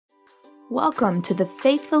Welcome to the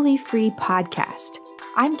Faithfully Free podcast.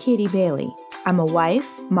 I'm Katie Bailey. I'm a wife,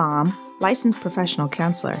 mom, licensed professional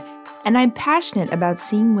counselor, and I'm passionate about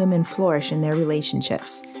seeing women flourish in their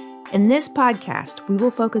relationships. In this podcast, we will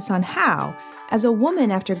focus on how, as a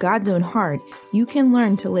woman after God's own heart, you can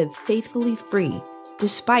learn to live faithfully free,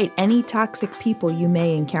 despite any toxic people you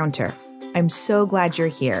may encounter. I'm so glad you're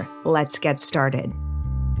here. Let's get started.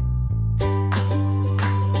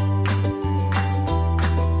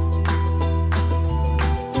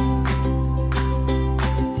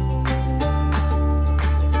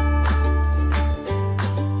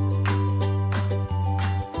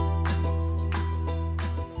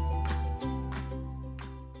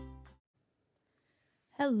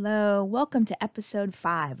 Hello, welcome to episode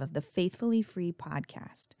 5 of the Faithfully Free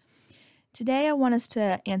podcast. Today I want us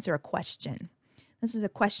to answer a question. This is a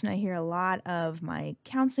question I hear a lot of my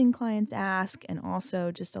counseling clients ask, and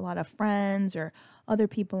also just a lot of friends or other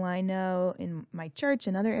people I know in my church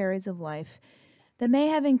and other areas of life that may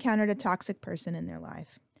have encountered a toxic person in their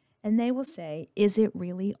life. And they will say, is it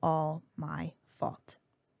really all my fault?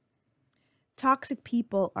 Toxic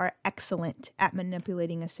people are excellent at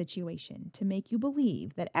manipulating a situation to make you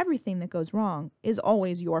believe that everything that goes wrong is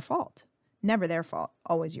always your fault. Never their fault,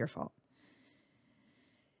 always your fault.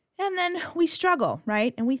 And then we struggle,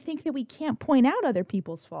 right? And we think that we can't point out other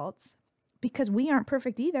people's faults because we aren't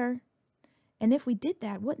perfect either. And if we did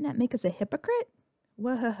that, wouldn't that make us a hypocrite?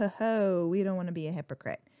 Whoa, we don't want to be a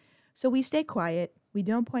hypocrite. So we stay quiet. We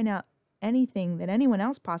don't point out anything that anyone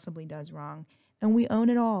else possibly does wrong. And we own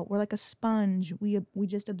it all. We're like a sponge. We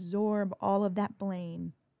just absorb all of that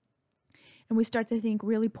blame. And we start to think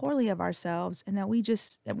really poorly of ourselves and that we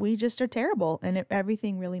just are terrible and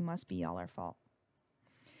everything really must be all our fault.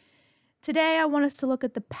 Today, I want us to look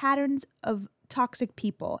at the patterns of toxic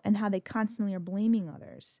people and how they constantly are blaming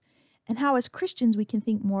others, and how as Christians we can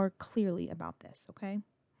think more clearly about this, okay?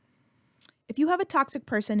 If you have a toxic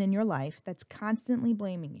person in your life that's constantly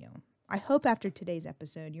blaming you, I hope after today's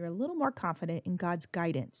episode, you're a little more confident in God's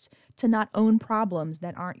guidance to not own problems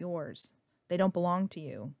that aren't yours. They don't belong to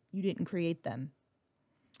you. You didn't create them.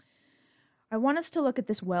 I want us to look at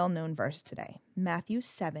this well-known verse today, Matthew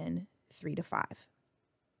 7, 3-5.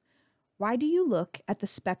 Why do you look at the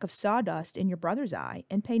speck of sawdust in your brother's eye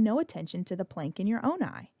and pay no attention to the plank in your own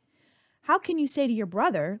eye? How can you say to your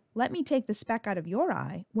brother, let me take the speck out of your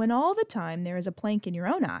eye, when all the time there is a plank in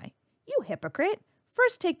your own eye? You hypocrite!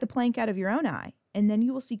 First take the plank out of your own eye, and then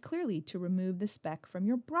you will see clearly to remove the speck from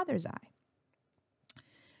your brother's eye.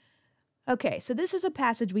 Okay, so this is a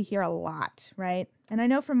passage we hear a lot, right? And I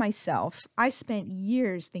know for myself, I spent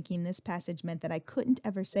years thinking this passage meant that I couldn't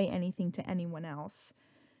ever say anything to anyone else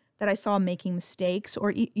that I saw making mistakes,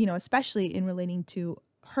 or, especially in relating to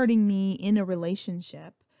hurting me in a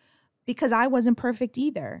relationship, because I wasn't perfect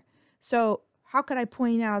either. So how could I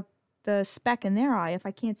point out the speck in their eye if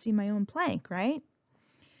I can't see my own plank, right?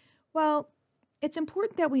 Well, it's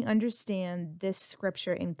important that we understand this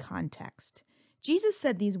scripture in context. Jesus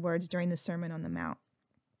said these words during the Sermon on the Mount,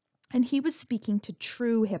 and he was speaking to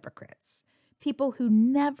true hypocrites, people who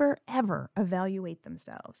never, ever evaluate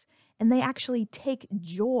themselves, and they actually take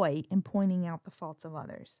joy in pointing out the faults of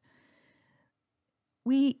others.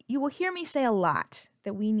 You will hear me say a lot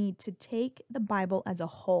that we need to take the Bible as a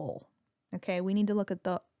whole, okay? We need to look at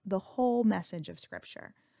the whole message of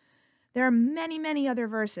Scripture. There are many, many other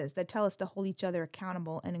verses that tell us to hold each other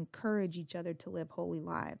accountable and encourage each other to live holy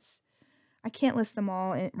lives. I can't list them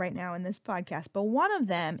all right now in this podcast, but one of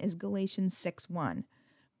them is Galatians 6:1.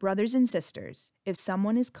 Brothers and sisters, if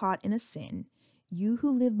someone is caught in a sin, you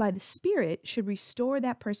who live by the Spirit should restore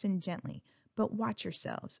that person gently, but watch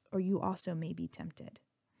yourselves, or you also may be tempted.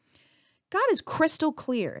 God is crystal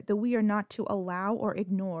clear that we are not to allow or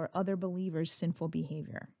ignore other believers' sinful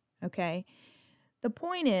behavior, okay? The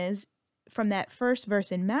point is, from that first verse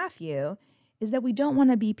in Matthew, is that we don't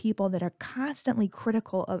want to be people that are constantly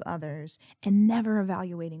critical of others and never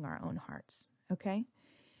evaluating our own hearts, okay?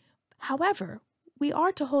 However, we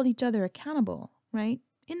are to hold each other accountable, right?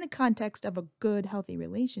 In the context of a good, healthy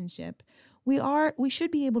relationship, we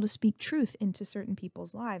should be able to speak truth into certain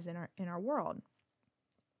people's lives in our world.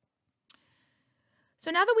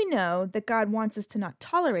 So now that we know that God wants us to not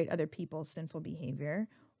tolerate other people's sinful behavior,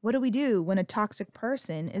 what do we do when a toxic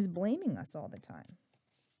person is blaming us all the time?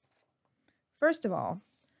 First of all,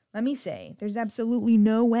 let me say, there's absolutely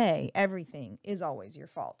no way everything is always your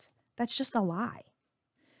fault. That's just a lie.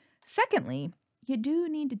 Secondly, you do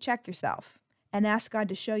need to check yourself and ask God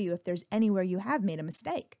to show you if there's anywhere you have made a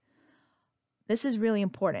mistake. This is really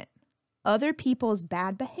important. Other people's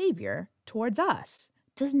bad behavior towards us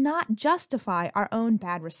does not justify our own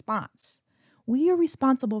bad response. We are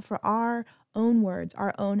responsible for our own words,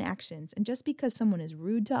 our own actions. And just because someone is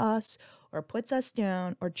rude to us or puts us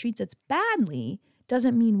down or treats us badly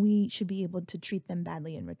doesn't mean we should be able to treat them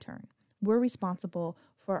badly in return. We're responsible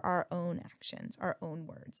for our own actions, our own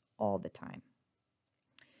words all the time.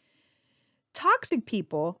 Toxic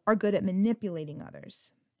people are good at manipulating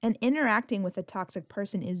others, and interacting with a toxic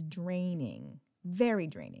person is draining, very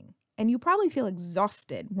draining. And you probably feel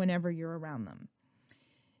exhausted whenever you're around them.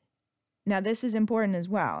 Now, this is important as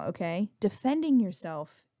well, okay? Defending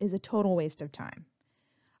yourself is a total waste of time.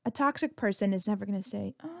 A toxic person is never going to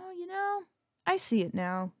say, oh, I see it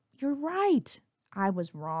now. You're right. I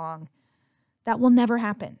was wrong. That will never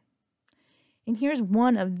happen. And here's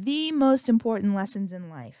one of the most important lessons in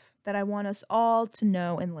life that I want us all to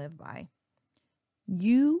know and live by.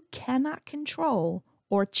 You cannot control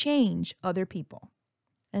or change other people.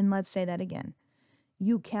 And let's say that again.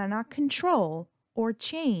 You cannot control or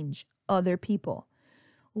change other people.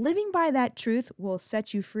 Living by that truth will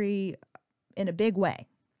set you free in a big way.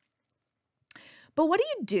 But what do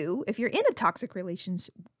you do if you're in a toxic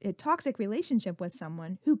relationship with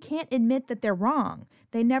someone who can't admit that they're wrong?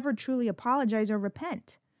 They never truly apologize or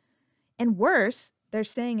repent. And worse, they're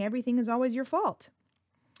saying everything is always your fault.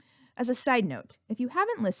 As a side note, if you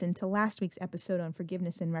haven't listened to last week's episode on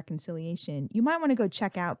forgiveness and reconciliation, you might want to go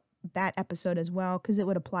check out that episode as well, because it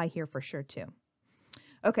would apply here for sure too.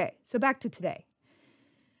 Okay, so back to today.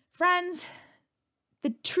 Friends,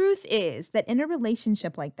 the truth is that in a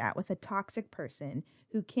relationship like that with a toxic person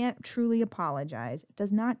who can't truly apologize,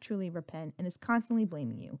 does not truly repent, and is constantly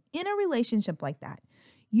blaming you, in a relationship like that,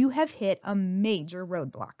 you have hit a major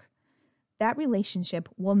roadblock. That relationship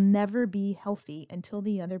will never be healthy until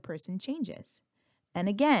the other person changes. And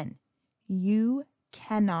again, you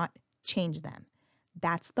cannot change them.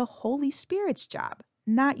 That's the Holy Spirit's job,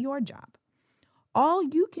 not your job. All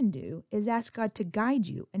you can do is ask God to guide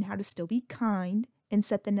you in how to still be kind and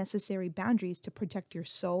set the necessary boundaries to protect your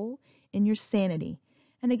soul and your sanity.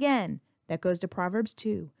 And again, that goes to Proverbs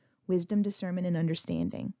 2, wisdom, discernment, and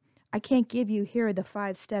understanding. I can't give you, here are the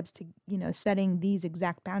 5 steps to, setting these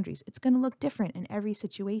exact boundaries. It's going to look different in every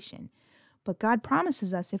situation. But God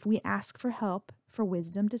promises us if we ask for help, for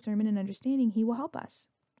wisdom, discernment, and understanding, He will help us.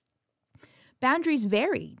 Boundaries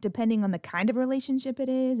vary depending on the kind of relationship it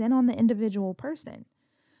is and on the individual person.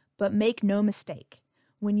 But make no mistake,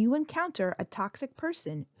 when you encounter a toxic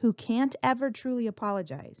person who can't ever truly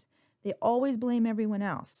apologize, they always blame everyone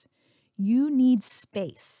else, you need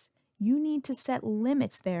space. You need to set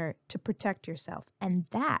limits there to protect yourself, and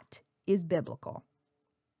that is biblical.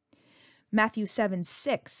 Matthew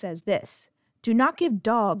 7:6 says this, "Do not give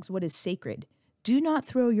dogs what is sacred. Do not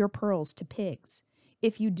throw your pearls to pigs.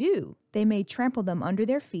 If you do, they may trample them under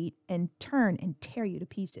their feet and turn and tear you to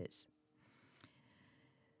pieces."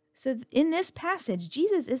 So in this passage,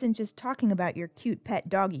 Jesus isn't just talking about your cute pet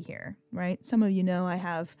doggy here, right? Some of you know I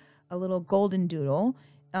have a little golden doodle,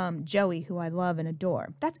 Joey, who I love and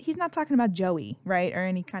adore. He's not talking about Joey, right? Or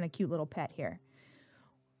any kind of cute little pet here.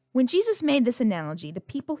 When Jesus made this analogy, the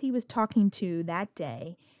people He was talking to that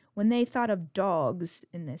day, when they thought of dogs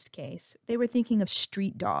in this case, they were thinking of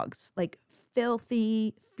street dogs, like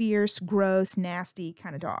filthy, fierce, gross, nasty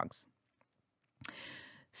kind of dogs.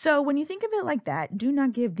 So when you think of it like that, do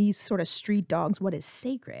not give these sort of street dogs what is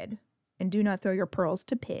sacred, and do not throw your pearls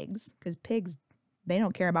to pigs, because pigs, they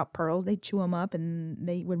don't care about pearls. They chew them up and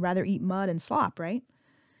they would rather eat mud and slop, right?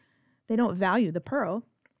 They don't value the pearl.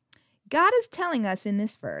 God is telling us in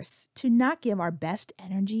this verse to not give our best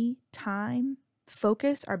energy, time,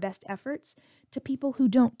 focus, our best efforts to people who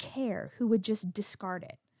don't care, who would just discard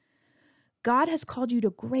it. God has called you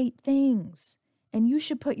to great things, and you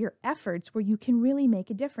should put your efforts where you can really make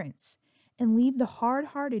a difference, and leave the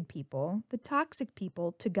hard-hearted people, the toxic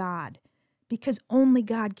people, to God, because only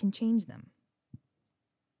God can change them.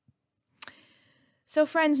 So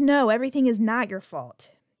friends, no, everything is not your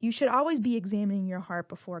fault. You should always be examining your heart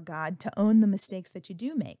before God to own the mistakes that you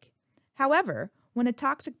do make. However, when a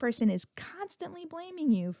toxic person is constantly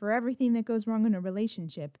blaming you for everything that goes wrong in a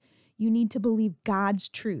relationship, you need to believe God's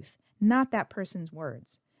truth, not that person's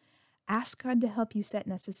words. Ask God to help you set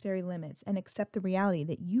necessary limits and accept the reality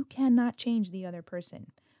that you cannot change the other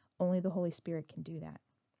person. Only the Holy Spirit can do that.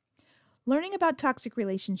 Learning about toxic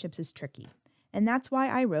relationships is tricky, and that's why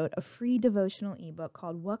I wrote a free devotional ebook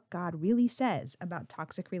called What God Really Says About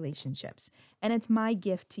Toxic Relationships, and it's my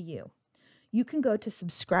gift to you. You can go to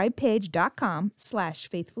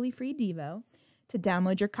subscribepage.com/faithfullyfreedevo to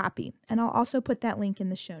download your copy, and I'll also put that link in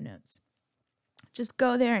the show notes. Just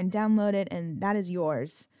go there and download it, and that is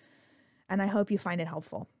yours. And I hope you find it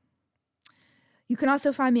helpful. You can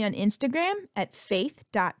also find me on Instagram at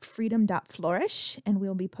faith.freedom.flourish, and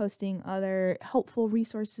we'll be posting other helpful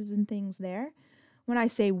resources and things there. When I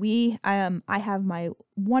say we, I have my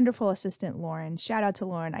wonderful assistant, Lauren. Shout out to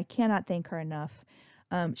Lauren. I cannot thank her enough.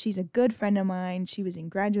 She's a good friend of mine. She was in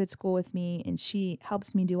graduate school with me, and she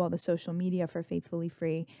helps me do all the social media for Faithfully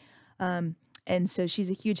Free. And so she's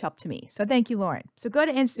a huge help to me. So thank you, Lauren. So go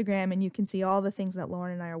to Instagram, and you can see all the things that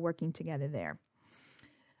Lauren and I are working together there.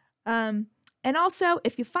 And also,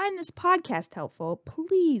 if you find this podcast helpful,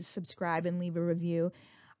 please subscribe and leave a review.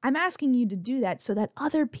 I'm asking you to do that so that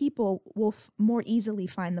other people will more easily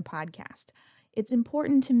find the podcast. It's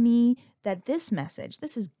important to me that this message,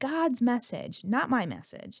 this is God's message, not my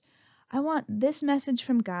message. I want this message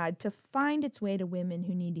from God to find its way to women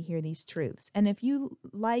who need to hear these truths. And if you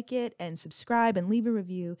like it and subscribe and leave a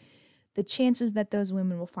review, the chances that those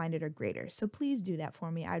women will find it are greater. So please do that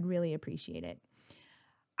for me. I'd really appreciate it.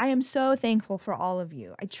 I am so thankful for all of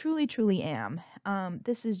you. I truly, truly am.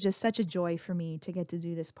 This is just such a joy for me to get to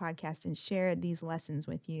do this podcast and share these lessons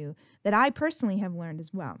with you that I personally have learned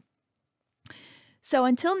as well. So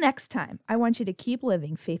until next time, I want you to keep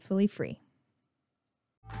living faithfully free.